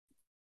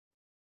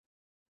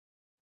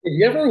Have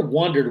you ever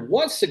wondered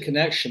what's the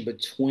connection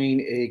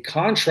between a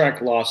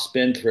contract law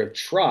spendthrift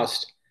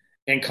trust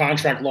and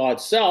contract law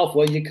itself?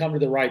 Well, you come to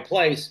the right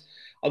place.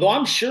 Although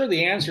I'm sure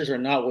the answers are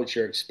not what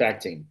you're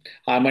expecting.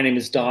 Hi, my name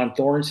is Don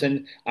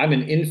Thornton. I'm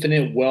an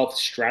infinite wealth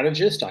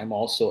strategist. I'm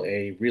also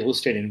a real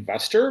estate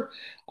investor.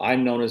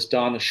 I'm known as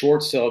Don the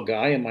short sale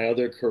guy in my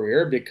other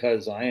career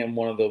because I am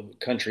one of the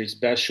country's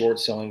best short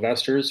sale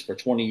investors. For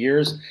 20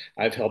 years,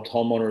 I've helped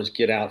homeowners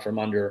get out from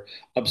under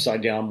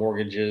upside down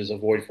mortgages,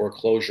 avoid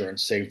foreclosure, and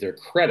save their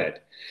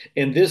credit.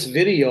 In this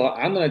video,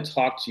 I'm going to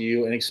talk to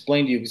you and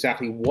explain to you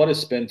exactly what a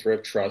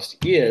spendthrift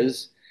trust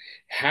is,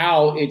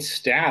 how its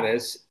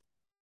status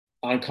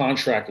on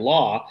contract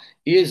law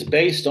is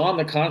based on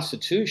the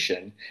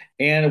Constitution.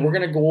 And we're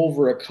going to go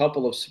over a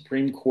couple of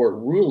Supreme Court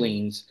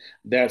rulings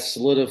that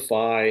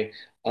solidify,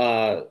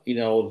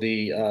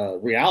 the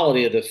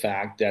reality of the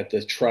fact that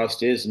the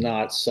trust is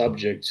not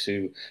subject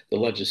to the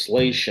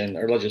legislation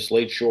or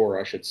legislature,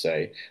 I should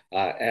say,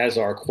 as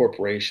are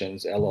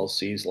corporations,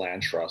 LLCs,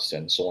 land trusts,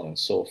 and so on and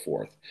so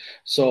forth.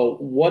 So,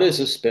 what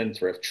is a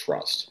spendthrift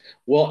trust?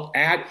 Well,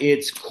 at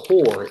its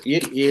core,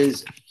 it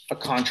is a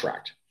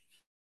contract.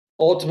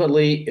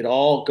 Ultimately, it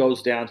all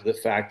goes down to the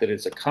fact that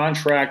it's a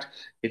contract.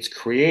 It's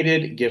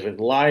created, given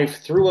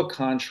life through a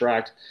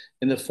contract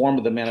in the form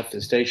of the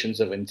manifestations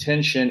of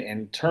intention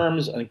and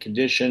terms and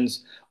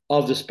conditions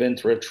of the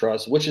spendthrift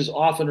trust, which is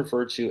often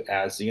referred to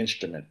as the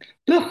instrument.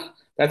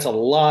 That's a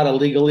lot of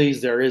legalese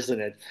there,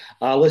 isn't it?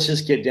 Let's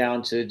just get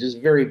down to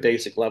just very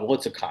basic level.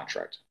 It's a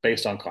contract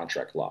based on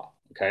contract law.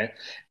 Okay.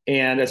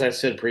 And as I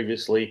said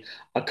previously,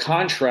 a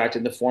contract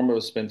in the form of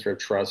a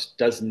spendthrift trust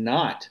does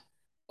not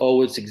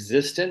owe its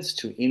existence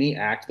to any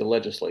act of the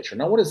legislature.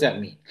 Now, what does that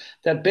mean?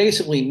 That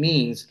basically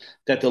means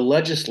that the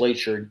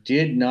legislature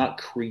did not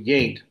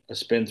create a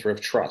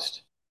spendthrift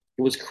trust.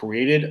 It was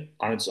created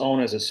on its own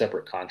as a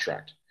separate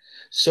contract.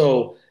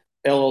 So,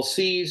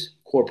 LLCs,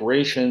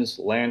 corporations,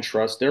 land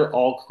trusts, they're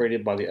all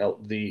created by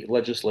the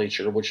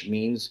legislature, which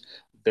means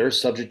they're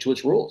subject to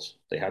its rules.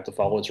 They have to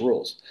follow its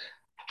rules.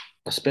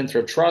 A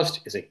spendthrift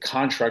trust is a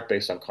contract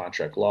based on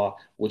contract law,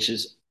 which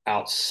is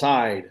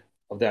outside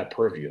of that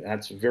purview.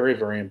 That's very,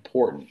 very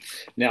important.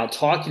 Now,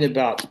 talking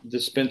about the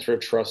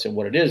spendthrift trust and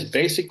what it is,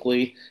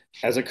 basically,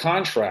 as a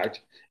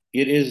contract,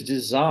 it is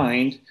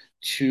designed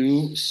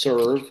to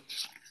serve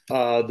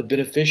the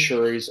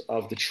beneficiaries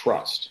of the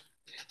trust.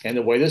 And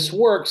the way this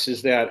works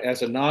is that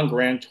as a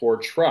non-grantor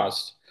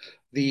trust,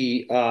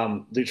 the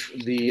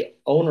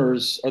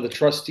owners or the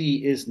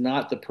trustee is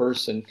not the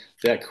person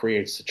that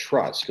creates the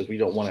trust because we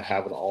don't want to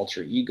have an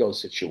alter ego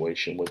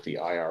situation with the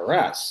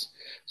IRS.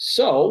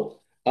 So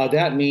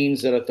that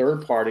means that a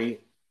third party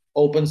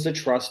opens the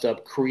trust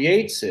up,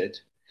 creates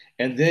it,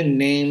 and then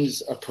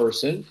names a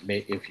person.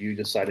 If you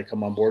decide to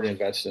come on board and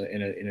invest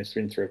in a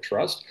spendthrift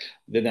trust,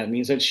 then that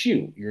means that's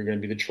you. You're going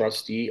to be the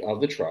trustee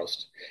of the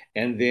trust.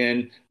 And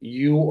then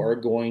you are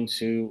going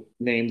to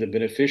name the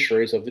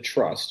beneficiaries of the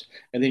trust.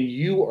 And then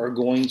you are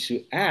going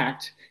to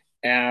act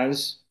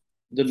as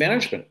the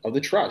management of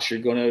the trust. You're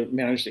going to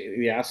manage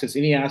the assets,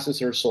 any assets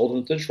that are sold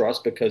into the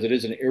trust because it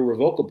is an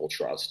irrevocable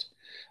trust.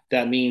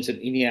 That means that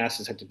any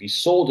assets have to be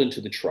sold into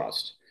the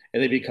trust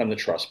and they become the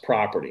trust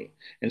property.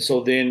 And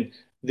so then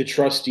the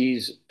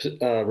trustee's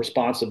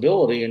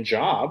responsibility and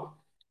job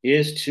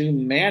is to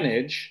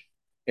manage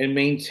and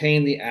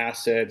maintain the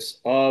assets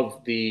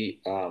of the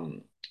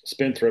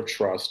spendthrift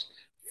trust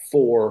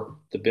for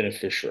the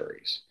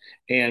beneficiaries.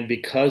 And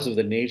because of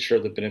the nature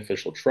of the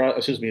beneficial trust,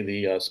 excuse me,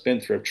 the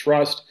spendthrift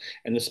trust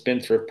and the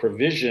spendthrift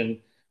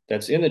provision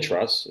that's in the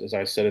trust, as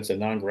I said, it's a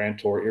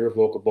non-grantor,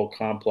 irrevocable,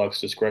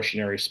 complex,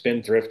 discretionary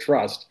spendthrift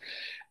trust.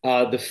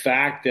 The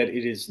fact that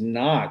it is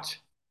not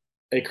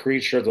a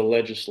creature of the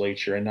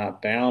legislature and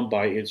not bound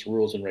by its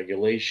rules and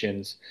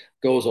regulations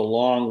goes a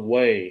long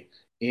way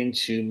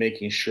into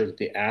making sure that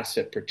the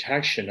asset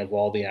protection of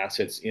all the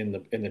assets in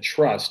the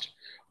trust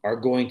are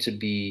going to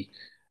be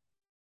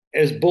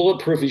as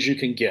bulletproof as you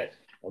can get.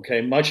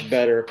 Okay, much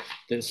better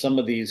than some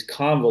of these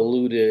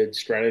convoluted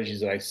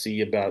strategies that I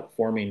see about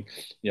forming,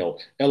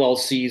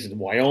 LLCs in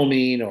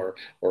Wyoming or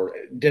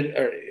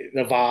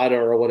Nevada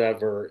or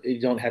whatever.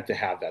 You don't have to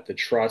have that. The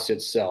trust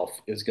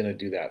itself is going to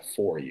do that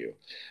for you.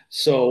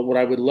 So, what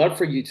I would love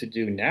for you to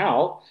do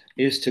now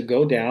is to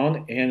go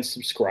down and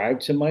subscribe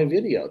to my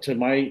video, to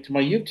my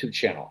YouTube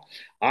channel.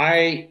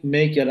 I'm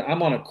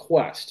on a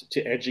quest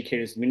to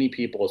educate as many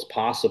people as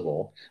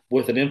possible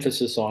with an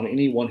emphasis on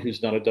anyone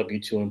who's not a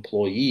W-2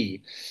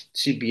 employee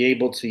to be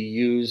able to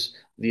use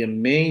the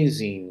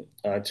amazing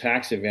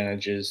tax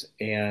advantages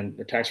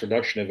and tax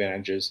reduction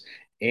advantages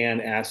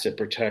and asset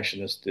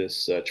protection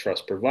this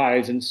trust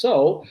provides. And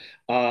so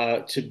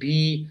to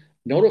be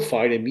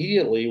notified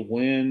immediately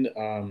when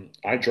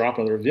I drop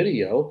another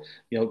video,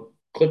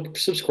 click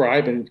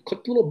subscribe and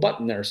click the little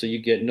button there so you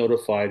get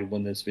notified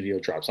when this video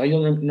drops. I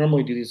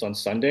normally do these on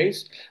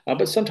Sundays,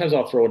 but sometimes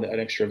I'll throw an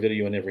extra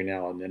video in every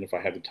now and then if I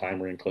have the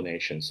time or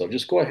inclination. So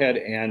just go ahead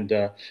and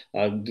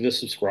do the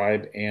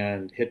subscribe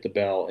and hit the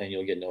bell and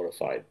you'll get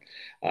notified.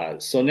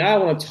 So now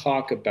I want to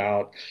talk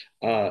about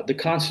the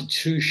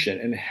Constitution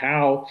and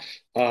how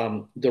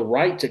the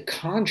right to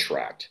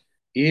contract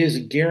is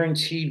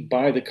guaranteed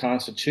by the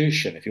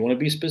Constitution. If you want to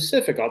be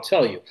specific, I'll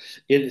tell you.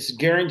 It is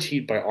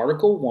guaranteed by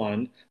Article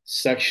 1,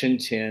 Section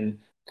 10,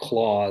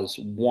 Clause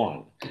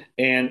 1.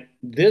 And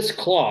this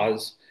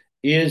clause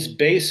is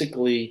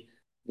basically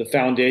the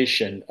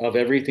foundation of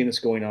everything that's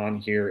going on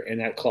here. And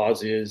that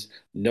clause is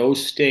no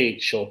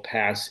state shall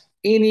pass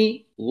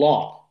any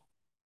law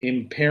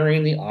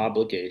impairing the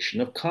obligation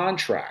of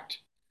contract.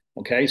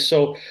 Okay,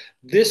 so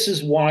this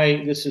is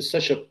why this is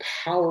such a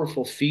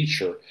powerful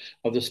feature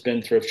of the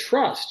Spendthrift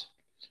Trust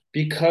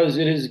because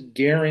it is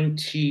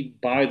guaranteed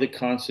by the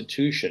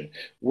Constitution.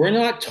 We're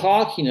not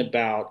talking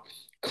about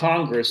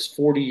Congress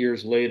 40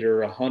 years later,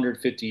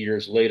 150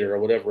 years later, or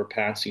whatever,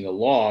 passing a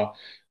law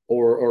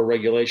or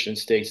regulation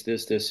states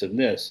this, this, and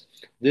this.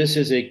 This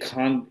is a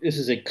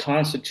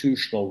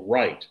constitutional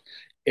right.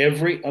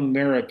 Every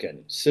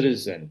American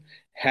citizen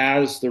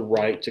has the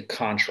right to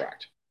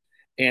contract.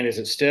 And as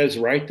it says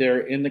right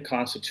there in the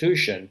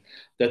Constitution,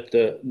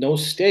 that no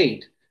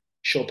state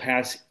shall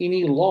pass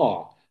any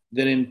law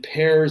that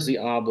impairs the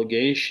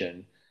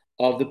obligation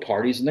of the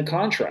parties in the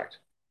contract.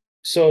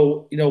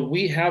 So,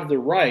 we have the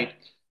right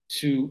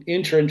to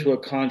enter into a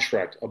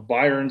contract, a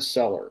buyer and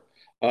seller,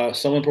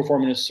 someone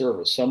performing a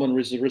service, someone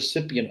is the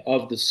recipient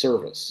of the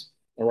service.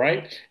 All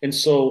right. And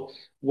so,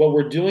 what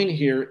we're doing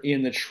here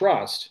in the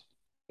trust,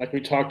 like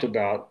we talked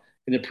about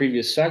in the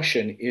previous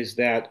section, is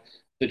that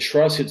the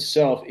trust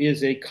itself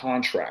is a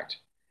contract,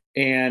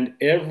 and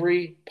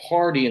every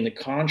party in the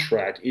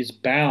contract is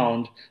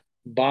bound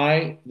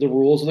by the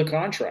rules of the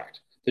contract.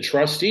 The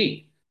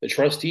trustee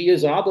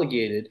is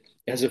obligated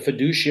has a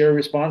fiduciary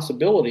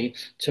responsibility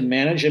to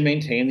manage and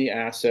maintain the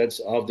assets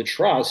of the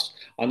trust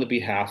on the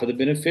behalf of the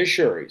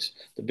beneficiaries.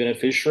 The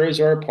beneficiaries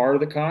are a part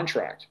of the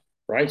contract,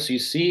 right? So you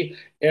see,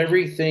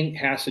 everything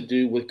has to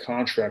do with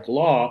contract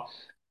law.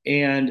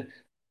 And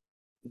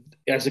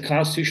as the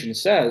Constitution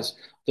says,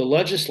 the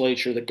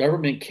legislature, the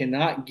government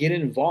cannot get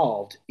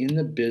involved in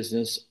the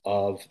business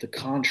of the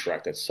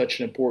contract. That's such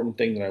an important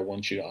thing that I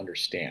want you to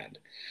understand.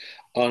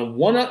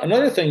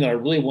 Another thing that I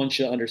really want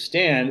you to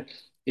understand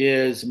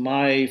is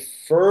my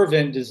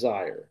fervent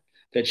desire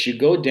that you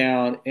go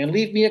down and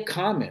leave me a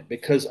comment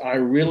because I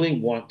really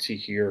want to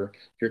hear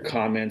your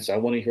comments. I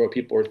want to hear what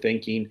people are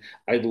thinking.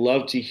 I'd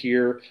love to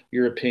hear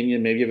your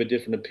opinion. Maybe you have a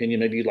different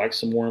opinion. Maybe you'd like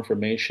some more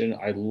information.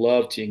 I'd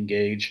love to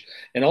engage.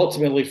 And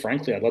ultimately,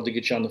 frankly, I'd love to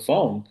get you on the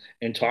phone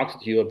and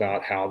talk to you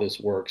about how this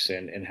works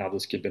and how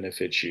this could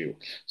benefit you.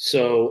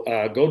 So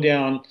go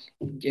down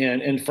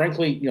and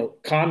frankly,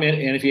 comment.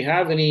 And if you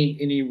have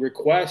any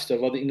requests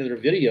of any other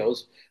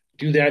videos,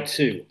 do that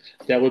too.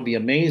 That would be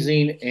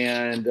amazing,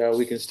 and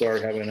we can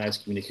start having a nice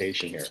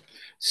communication here.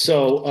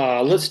 So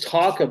let's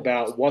talk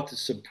about what the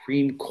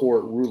Supreme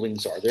Court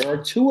rulings are. There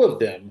are two of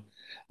them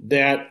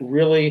that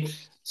really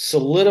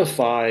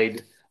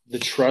solidified the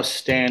trust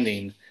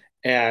standing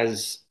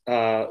as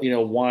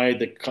why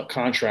the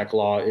contract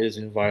law is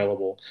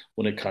inviolable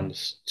when it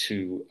comes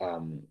to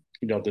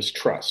this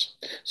trust.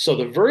 So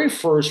the very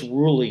first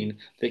ruling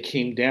that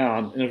came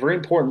down, and a very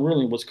important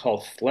ruling, was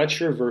called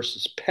Fletcher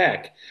versus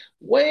Peck,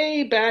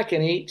 way back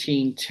in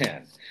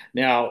 1810.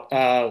 Now,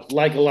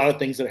 like a lot of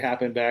things that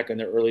happened back in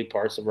the early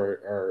parts of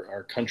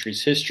our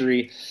country's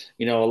history,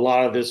 a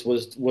lot of this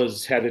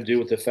was had to do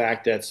with the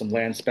fact that some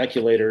land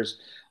speculators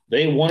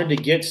they wanted to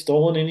get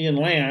stolen Indian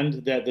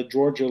land that the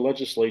Georgia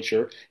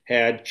legislature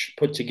had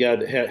put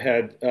together,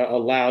 had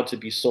allowed to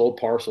be sold,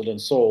 parceled,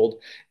 and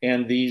sold.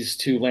 And these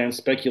two land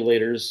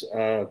speculators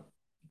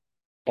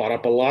bought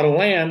up a lot of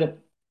land,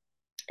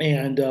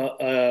 and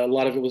a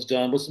lot of it was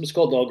done with some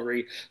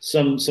skullduggery,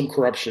 some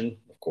corruption,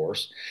 of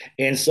course.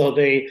 And so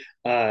they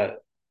the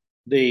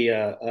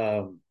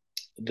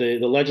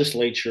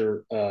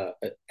legislature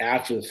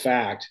after the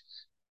fact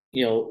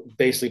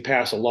basically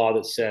passed a law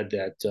that said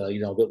that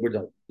that we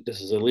don't this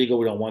is illegal,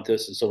 we don't want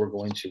this, and so we're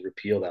going to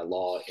repeal that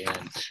law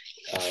and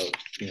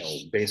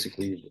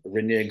basically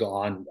renege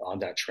on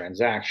that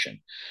transaction.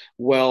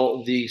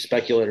 Well, the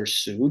speculators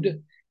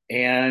sued,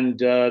 and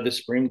the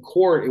Supreme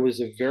Court, it was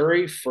the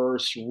very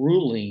first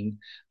ruling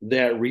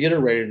that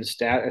reiterated and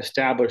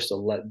established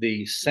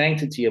the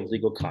sanctity of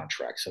legal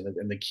contracts.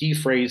 And the key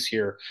phrase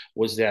here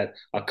was that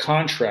a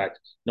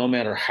contract, no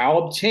matter how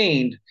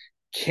obtained,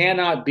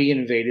 cannot be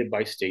invaded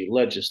by state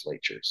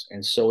legislatures.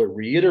 And so it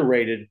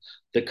reiterated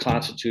the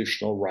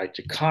constitutional right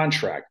to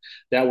contract.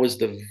 That was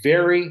the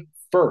very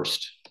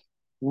first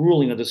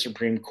ruling of the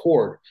Supreme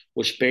Court,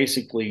 which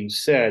basically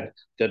said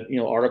that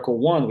Article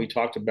 1 we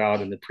talked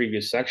about in the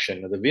previous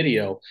section of the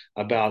video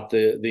about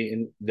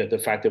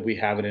the fact that we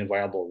have an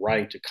inviolable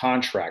right to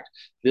contract.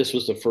 This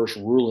was the first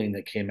ruling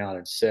that came out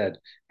and said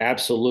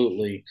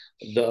absolutely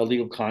the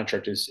legal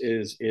contract is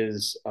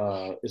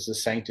the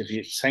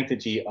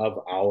sanctity of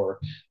our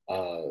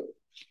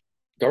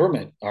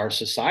government, our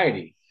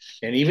society.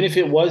 And even if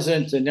it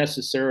wasn't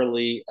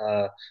necessarily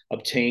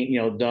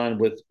obtained, done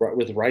with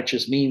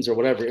righteous means or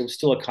whatever, it was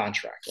still a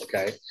contract.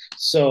 Okay,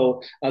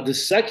 so the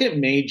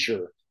second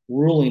major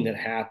ruling that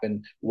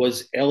happened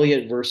was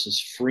Elliott versus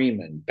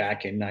Freeman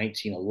back in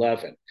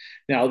 1911.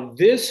 Now,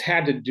 this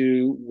had to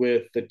do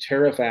with the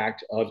Tariff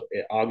Act of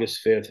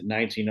August 5th,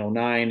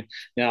 1909.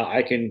 Now,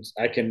 I can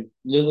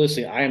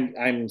listen.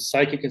 I'm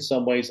psychic in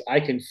some ways. I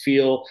can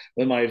feel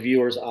when my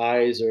viewers'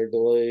 eyes are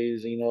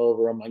glazing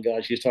over. Oh my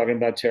gosh, she's talking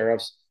about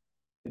tariffs.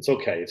 It's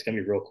okay. It's gonna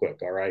be real quick.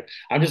 All right.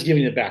 I'm just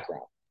giving you the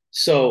background.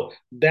 So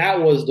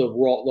that was the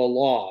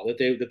law that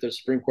the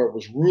Supreme Court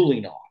was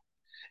ruling on.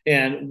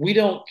 And we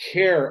don't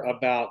care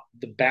about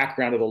the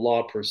background of the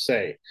law per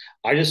se.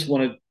 I just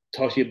want to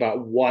talk to you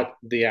about what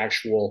the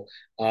actual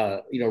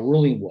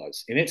ruling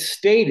was. And it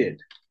stated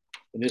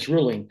in this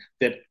ruling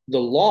that the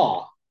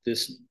law,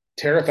 this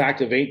Tariff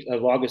Act of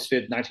August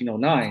 5th,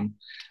 1909,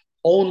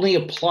 only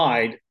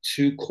applied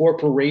to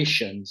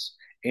corporations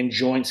and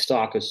joint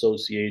stock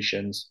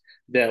associations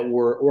that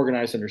were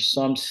organized under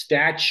some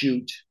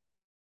statute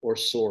or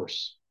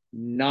source,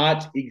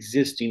 not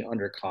existing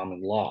under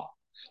common law.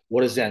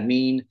 What does that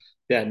mean?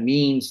 That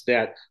means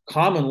that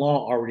common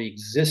law already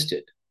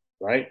existed,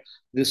 right?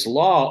 This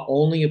law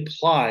only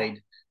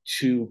applied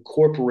to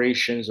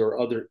corporations or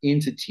other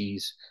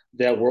entities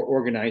that were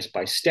organized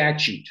by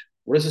statute.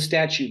 What does a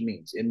statute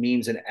mean? It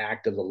means an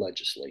act of the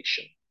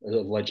legislature.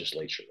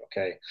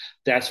 Okay,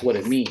 that's what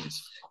it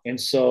means.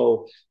 And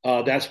so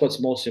that's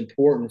what's most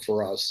important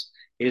for us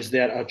is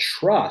that a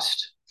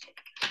trust,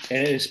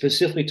 and it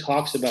specifically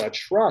talks about a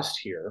trust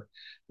here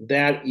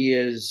that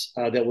is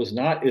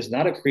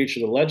not a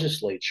creature of the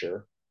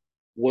legislature,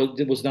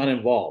 was not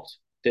involved.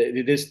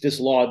 This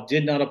law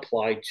did not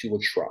apply to a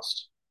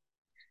trust,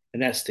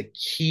 and that's the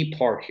key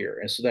part here.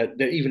 And so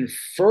that even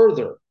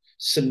further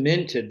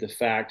cemented the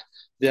fact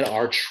that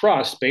our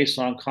trust, based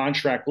on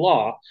contract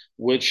law,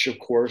 which of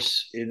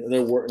course, in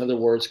other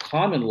words,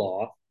 common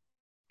law,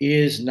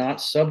 is not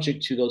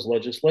subject to those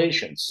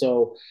legislations.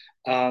 So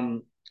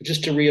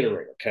just to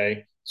reiterate,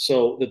 okay,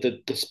 so that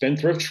the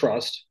Spendthrift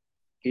Trust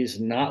is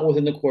not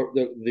within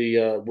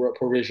the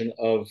provision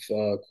of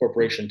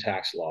corporation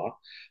tax law.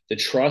 The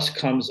trust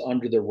comes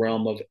under the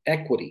realm of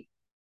equity,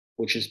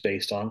 which is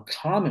based on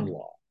common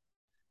law,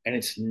 and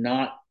it's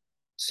not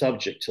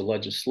subject to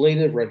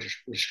legislative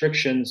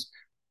restrictions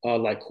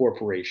like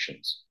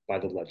corporations by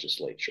the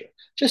legislature.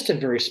 Just a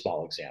very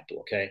small example,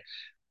 okay?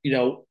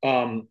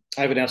 I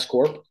have an S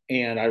corp,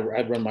 and I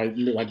run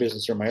my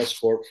business or my S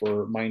corp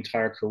for my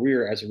entire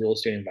career as a real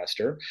estate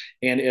investor.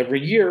 And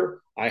every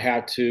year, I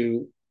have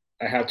to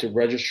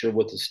register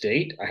with the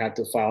state. I have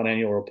to file an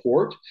annual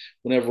report.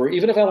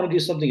 Even if I want to do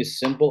something as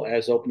simple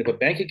as open up a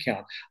bank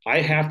account,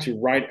 I have to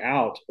write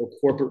out a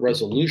corporate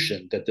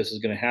resolution that this is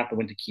going to happen,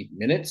 when to keep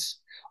minutes.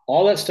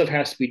 All that stuff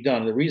has to be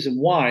done. The reason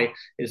why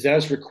is that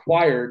is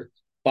required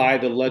by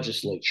the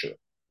legislature.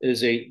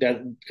 Because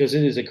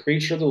it is a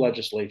creature of the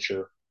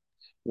legislature,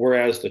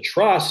 whereas the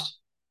trust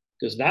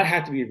does not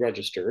have to be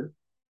registered.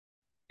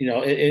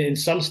 In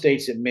some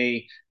states, it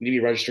may need to be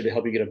registered to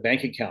help you get a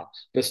bank account,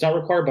 but it's not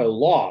required by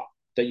law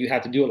that you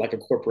have to do it like a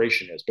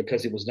corporation is,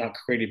 because it was not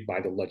created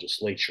by the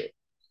legislature.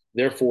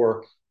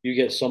 Therefore, you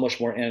get so much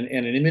more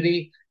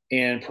anonymity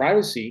and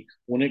privacy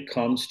when it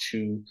comes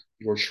to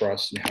your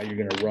trust and how you're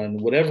going to run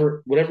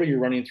whatever you're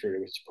running through.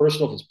 If it's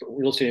personal, if it's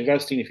real estate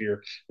investing, if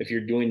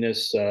you're doing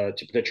this to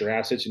protect your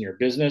assets in your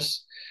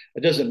business,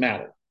 it doesn't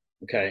matter.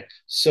 Okay,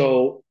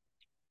 so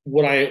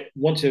what I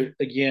want to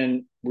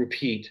again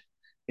repeat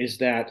is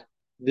that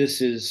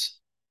this is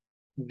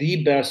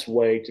the best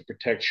way to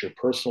protect your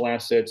personal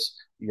assets,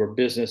 your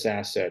business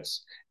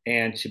assets,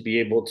 and to be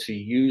able to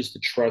use the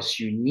trust's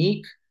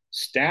unique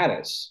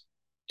status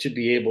to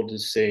be able to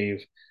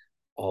save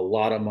a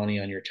lot of money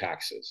on your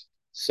taxes.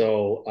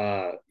 So,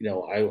 I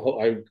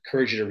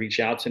encourage you to reach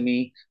out to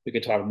me. We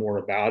can talk more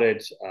about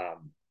it.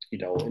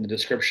 In the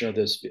description of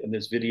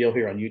this video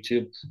here on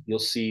YouTube, you'll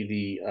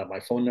see my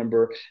phone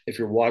number. If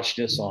you're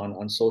watching this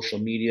on social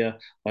media,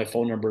 my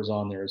phone number is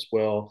on there as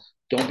well.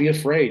 Don't be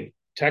afraid.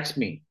 Text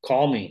me,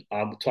 call me.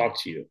 I'll talk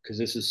to you, because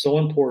this is so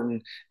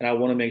important, and I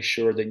want to make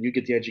sure that you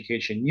get the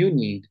education you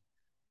need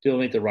to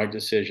make the right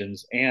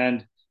decisions.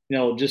 And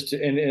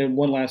and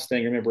one last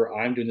thing, remember,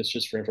 I'm doing this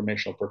just for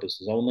informational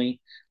purposes only.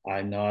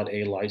 I'm not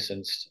a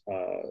licensed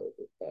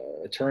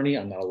attorney.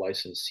 I'm not a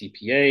licensed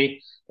CPA.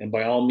 And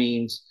by all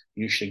means,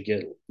 you should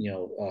get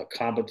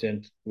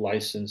competent,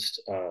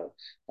 licensed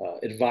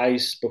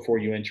advice before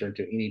you enter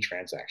into any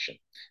transaction.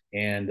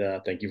 And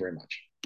thank you very much.